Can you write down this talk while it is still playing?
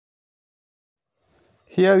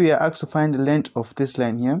Here we are asked to find the length of this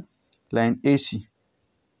line here, line AC.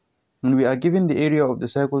 And we are given the area of the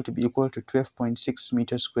circle to be equal to 12.6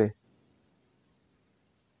 meters squared.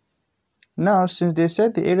 Now, since they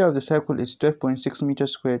said the area of the circle is 12.6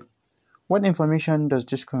 meters squared, what information does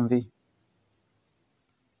this convey?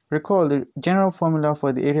 Recall, the general formula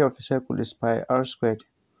for the area of a circle is pi r squared,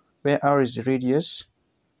 where r is the radius.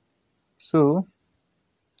 So,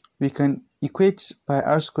 we can equate pi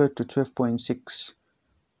r squared to 12.6.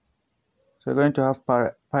 So, we're going to have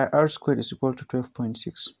pi r squared is equal to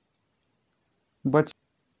 12.6. But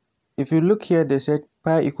if you look here, they said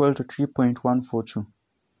pi equal to 3.142.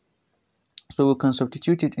 So we can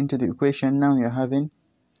substitute it into the equation. Now we are having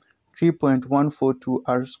 3.142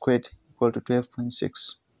 r squared equal to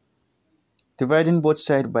 12.6. Dividing both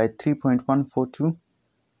sides by 3.142.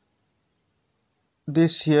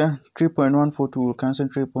 This here, 3.142 will cancel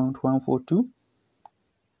 3.142.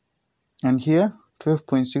 And here,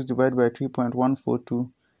 12.6 divided by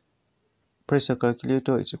 3.142. Press a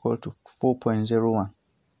calculator, it's equal to 4.01.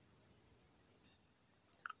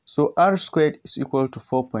 So r squared is equal to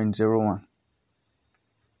 4.01.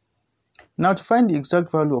 Now to find the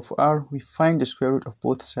exact value of r, we find the square root of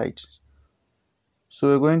both sides. So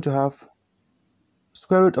we're going to have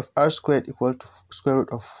square root of r squared equal to square root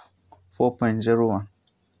of 4.01.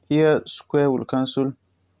 Here square will cancel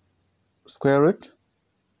square root.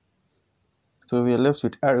 So we are left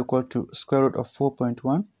with r equal to square root of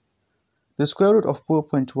 4.1. The square root of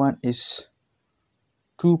 4.1 is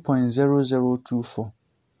 2.0024,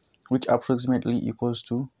 which approximately equals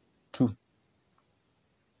to 2.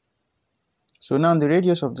 So now the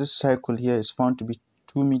radius of this circle here is found to be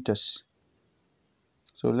 2 meters.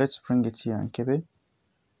 So let's bring it here and keep it.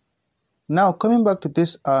 Now coming back to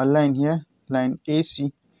this line here, line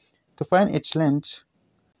AC, to find its length,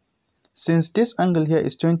 since this angle here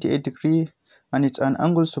is 28 degrees and it's an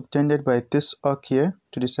angle subtended by this arc here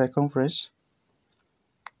to the circumference,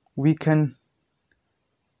 we can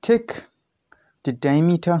take the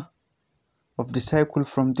diameter of the circle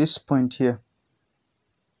from this point here,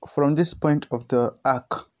 from this point of the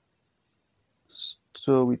arc.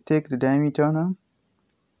 So we take the diameter now,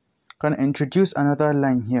 can introduce another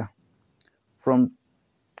line here from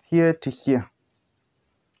here to here.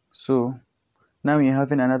 So now we are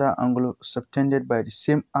having another angle subtended by the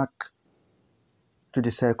same arc to the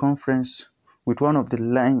circumference with one of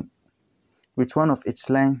its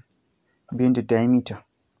line being the diameter.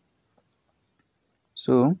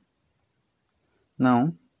 So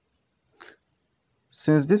now,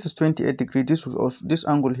 since this is 28 degrees, this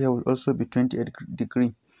angle here will also be 28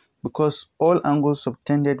 degrees, because all angles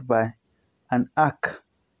subtended by an arc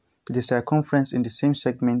to the circumference in the same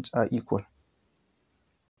segment are equal.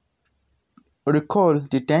 Recall,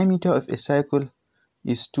 the diameter of a circle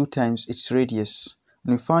is 2 times its radius,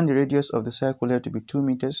 and we found the radius of the circle here to be 2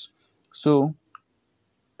 meters. So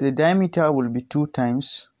the diameter will be 2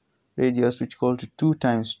 times radius, which is equal to 2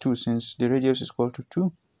 times 2, since the radius is equal to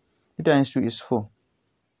 2. 2 times 2 is 4.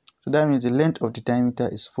 So that means the length of the diameter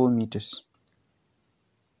is 4 meters.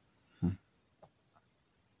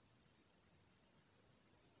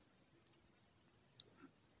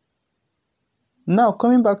 Now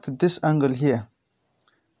coming back to this angle here.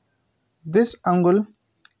 This angle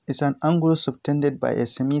is an angle subtended by a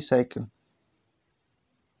semicircle.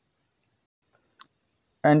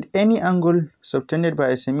 And any angle subtended by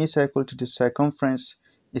a semicircle to the circumference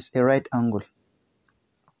is a right angle.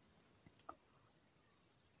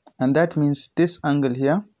 And that means this angle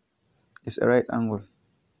here is a right angle,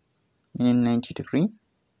 meaning 90 degrees.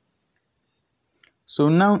 So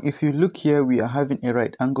now if you look here, we are having a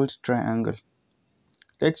right angled triangle.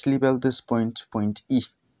 Let's label this point E.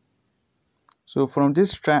 So from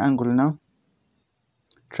this triangle now,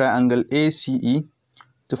 triangle ACE,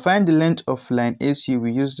 to find the length of line AC,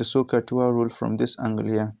 we use the SOHCAHTOA rule from this angle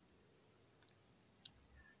here.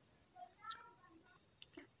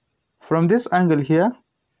 From this angle here,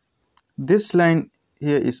 this line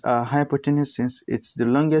here is our hypotenuse, since it's the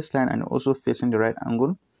longest line and also facing the right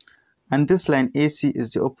angle. And this line AC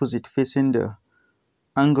is the opposite, facing the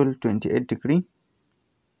angle 28 degrees.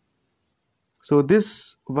 So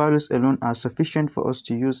these values alone are sufficient for us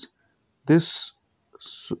to use this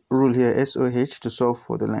rule here, SOH, to solve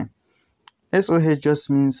for the line. SOH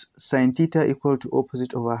just means sine theta equal to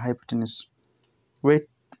opposite over hypotenuse.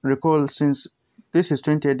 Recall, since this is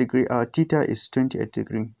 28 degrees, our theta is 28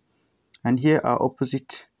 degrees. And here our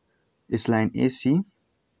opposite is line AC.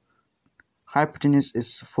 Hypotenuse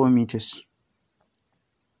is 4 meters.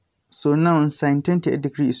 So now sine 28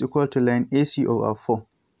 degrees is equal to line AC over 4.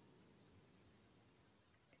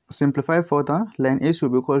 Simplify further, line AC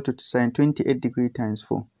will be equal to sine 28 degree times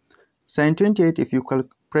 4. Sine 28, if you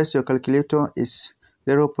press your calculator, is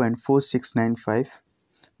 0.4695.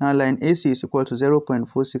 Now line AC is equal to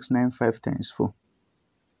 0.4695 times 4.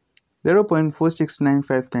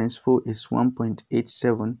 0.4695 times 4 is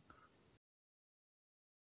 1.87.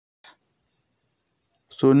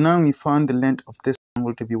 So now we found the length of this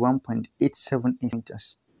angle to be 1.87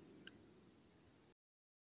 meters.